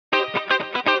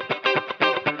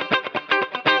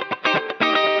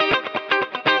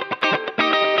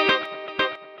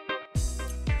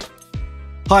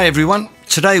Hi everyone,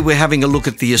 today we're having a look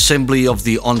at the assembly of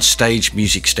the on-stage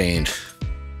music stand.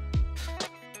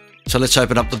 So let's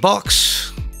open up the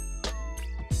box.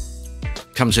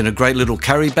 Comes in a great little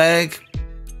carry bag.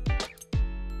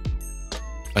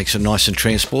 Makes it nice and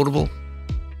transportable.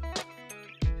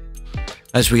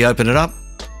 As we open it up,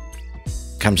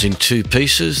 comes in two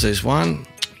pieces. There's one.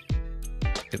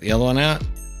 Get the other one out.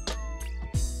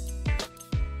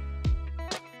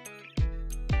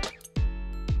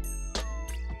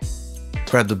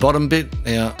 Grab the bottom bit.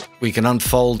 Now we can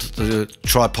unfold the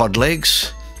tripod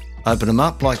legs, open them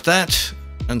up like that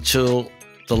until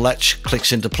the latch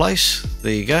clicks into place.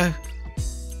 There you go.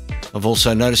 I've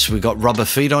also noticed we've got rubber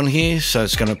feet on here, so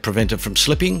it's going to prevent it from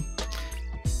slipping.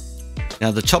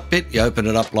 Now the top bit, you open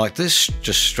it up like this,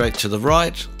 just straight to the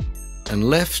right and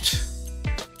left,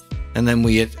 and then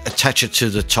we attach it to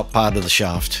the top part of the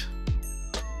shaft.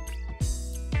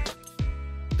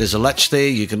 There's a latch there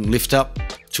you can lift up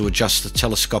to adjust the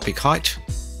telescopic height,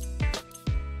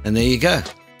 and there you go.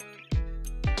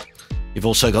 You've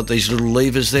also got these little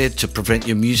levers there to prevent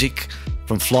your music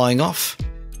from flying off.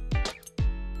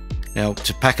 Now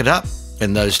to pack it up,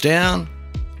 bend those down.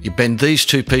 You bend these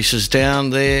two pieces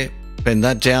down there, bend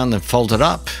that down, then fold it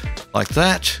up like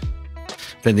that.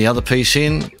 Bend the other piece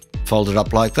in, fold it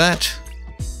up like that.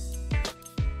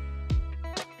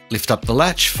 Lift up the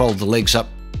latch, fold the legs up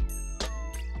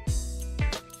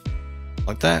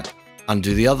like that.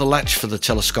 Undo the other latch for the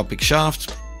telescopic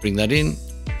shaft, bring that in,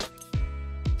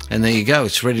 and there you go.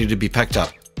 It's ready to be packed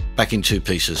up, back in two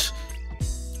pieces.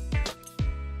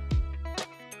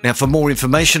 Now for more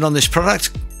information on this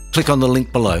product, click on the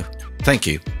link below. Thank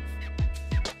you.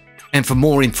 And for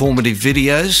more informative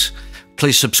videos,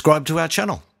 please subscribe to our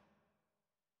channel.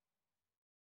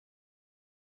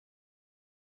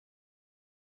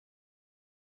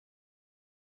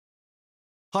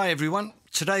 Hi everyone,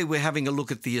 today we're having a look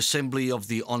at the assembly of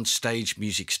the on-stage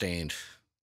music stand.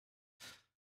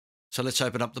 So let's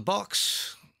open up the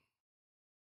box.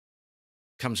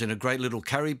 Comes in a great little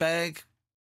carry bag.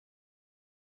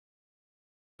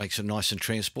 Makes it nice and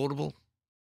transportable.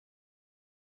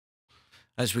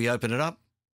 As we open it up,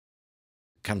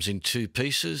 comes in two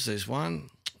pieces. There's one.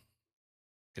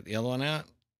 Get the other one out.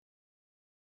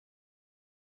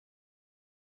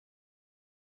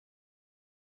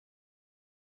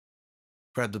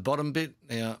 Grab the bottom bit.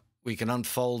 Now we can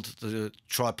unfold the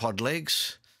tripod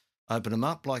legs, open them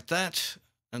up like that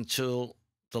until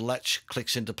the latch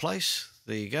clicks into place.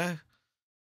 There you go.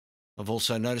 I've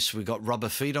also noticed we've got rubber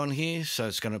feet on here, so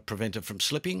it's going to prevent it from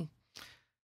slipping.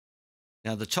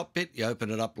 Now the top bit, you open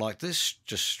it up like this,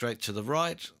 just straight to the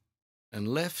right and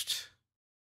left,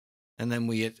 and then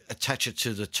we attach it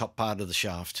to the top part of the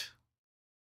shaft.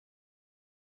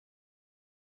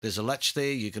 There's a latch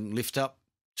there you can lift up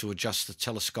to adjust the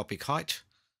telescopic height,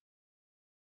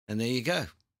 and there you go.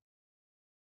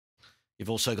 You've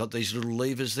also got these little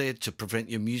levers there to prevent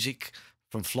your music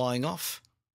from flying off.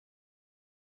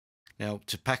 Now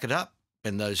to pack it up,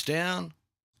 bend those down.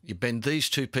 You bend these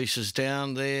two pieces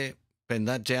down there, bend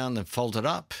that down, then fold it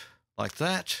up like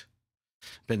that.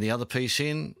 Bend the other piece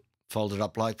in, fold it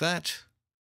up like that.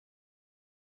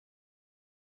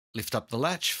 Lift up the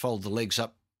latch, fold the legs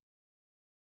up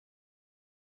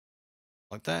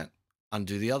like that.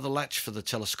 Undo the other latch for the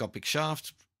telescopic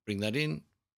shaft, bring that in,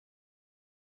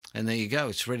 and there you go.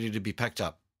 It's ready to be packed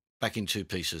up, back in two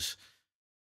pieces.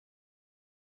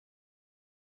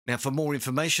 Now for more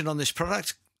information on this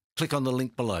product, click on the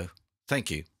link below.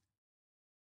 Thank you.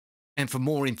 And for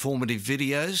more informative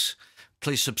videos,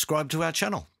 please subscribe to our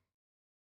channel.